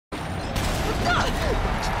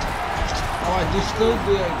Oh, I just still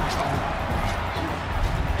do it.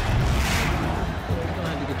 You're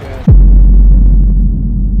gonna have to get your ass.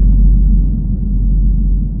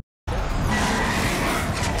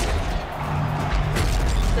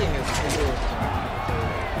 This thing is cool.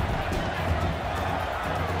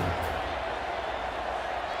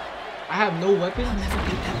 I have no weapons. I'll never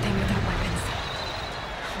beat that thing without weapons.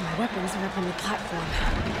 My weapons are up on the platform.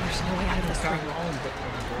 There's no way out of this room.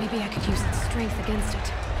 Maybe I could use its strength against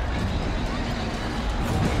it.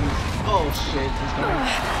 Oh shit, he's coming.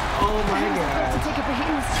 Oh my god. I wasn't about to take a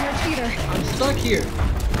behemoth's charge either. I'm stuck here.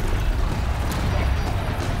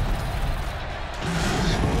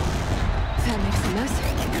 That makes a mess.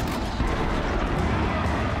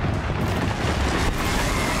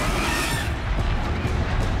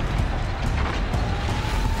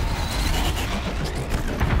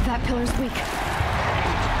 That pillar's weak.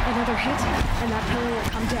 Another hit, and that pillar will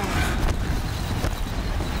come down.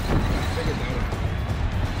 Take it down.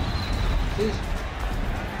 Please.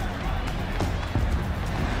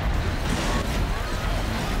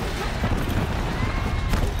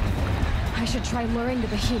 I should try luring the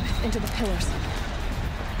behemoth into the pillars.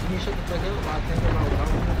 Can you shut the fuck up while I think about what I'm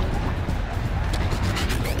gonna do?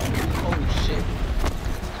 Oh shit.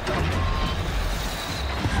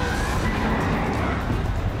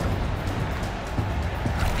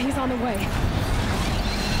 He's on the way.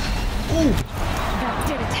 Ooh! That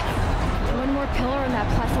did it. One more pillar and that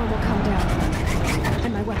platform will come down.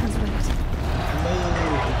 And my weapon's with it.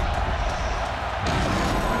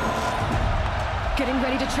 Getting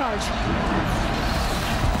ready to charge.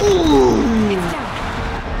 Ooh! It's down.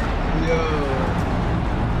 Yo.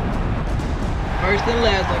 First and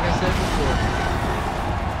last, like I said before.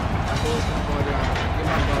 I go some far down. Get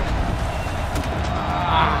my butt.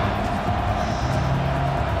 Ah.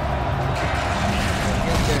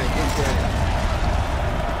 Get that.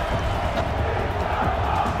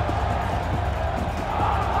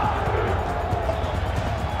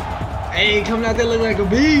 Hey, coming out there looking like a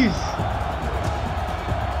beast.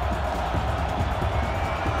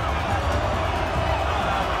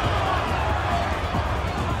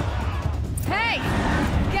 Hey!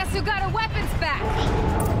 Guess who got her weapons back?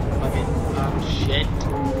 Fucking, shit.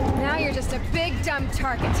 Now you're just a big dumb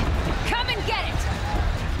target. Come and get it!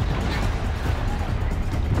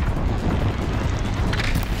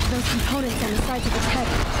 Those components on the sides of his head.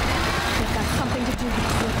 They've got something to do with the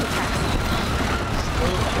swift attacks.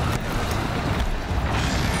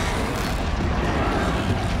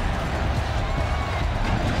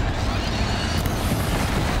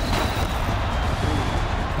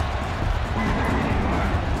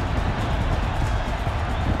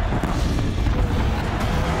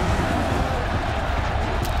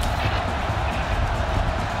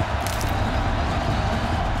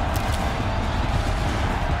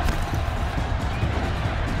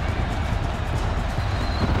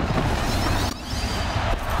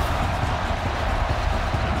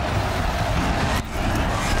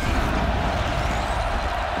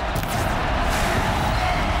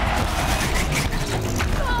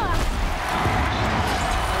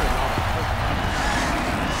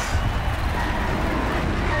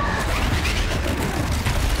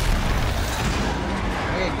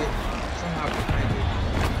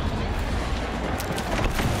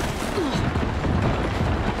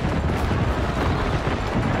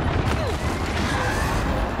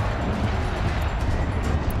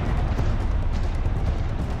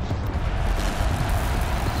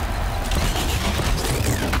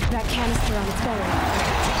 Canister on its belly.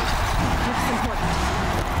 Looks important.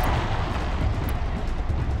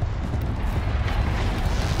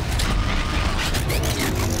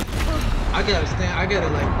 I gotta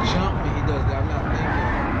like jump when he does that. I'm not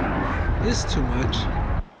thinking. This is too much.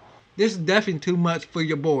 This is definitely too much for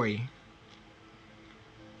your boy.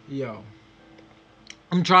 Yo.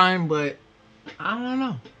 I'm trying, but I don't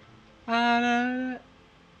know. I'm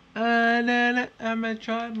gonna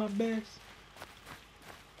try my best.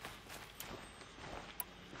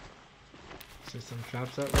 Set some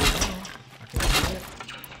traps up right now. I can see it.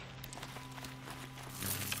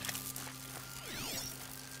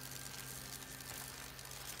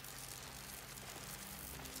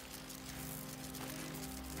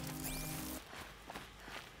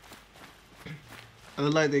 I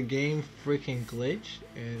look like the game freaking glitched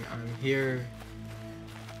and I'm here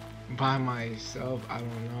by myself. I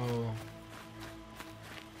don't know.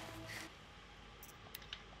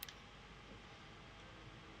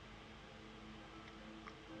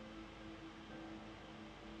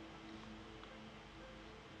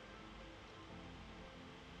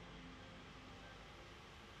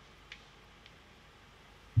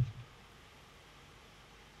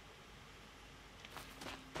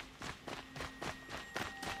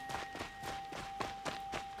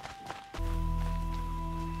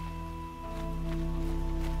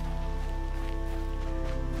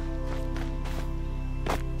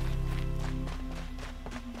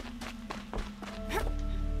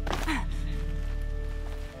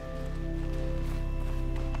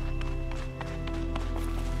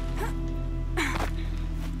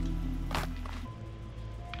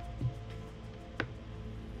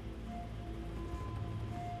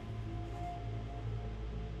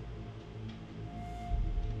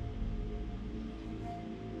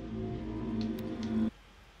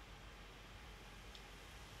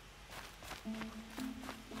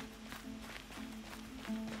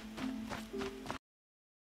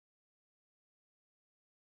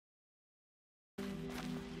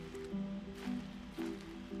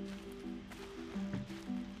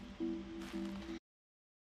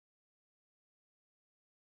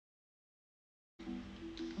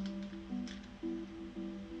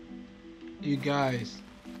 You guys,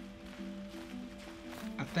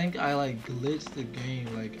 I think I like glitched the game,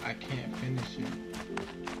 like I can't finish it.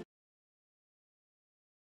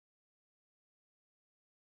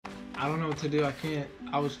 I don't know what to do. I can't.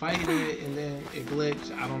 I was fighting it and then it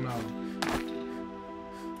glitched. I don't know.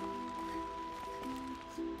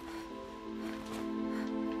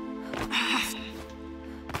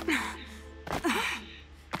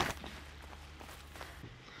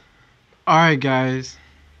 Alright guys,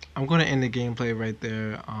 I'm gonna end the gameplay right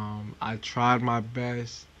there. I tried my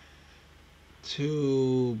best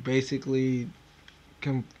to basically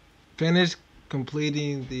finish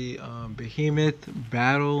completing the behemoth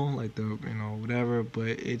battle, like the whatever, but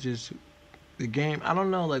it just the game, I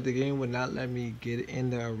don't know, like the game would not let me get in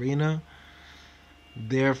the arena.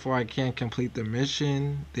 Therefore I can't complete the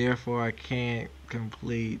mission, therefore I can't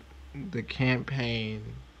complete the campaign.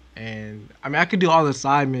 And I mean I could do all the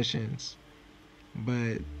side missions,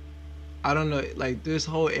 but I don't know, like this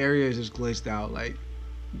whole area is just glitched out. Like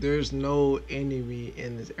there's no enemy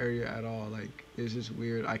in this area at all. Like it's just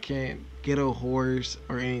weird. I can't get a horse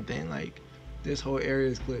or anything. Like this whole area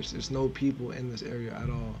is glitched. There's no people in this area at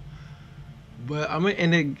all. But I'm gonna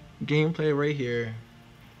end the gameplay right here.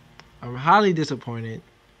 I'm highly disappointed.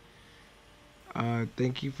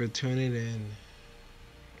 Thank you for tuning in.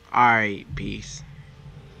 Alright, peace.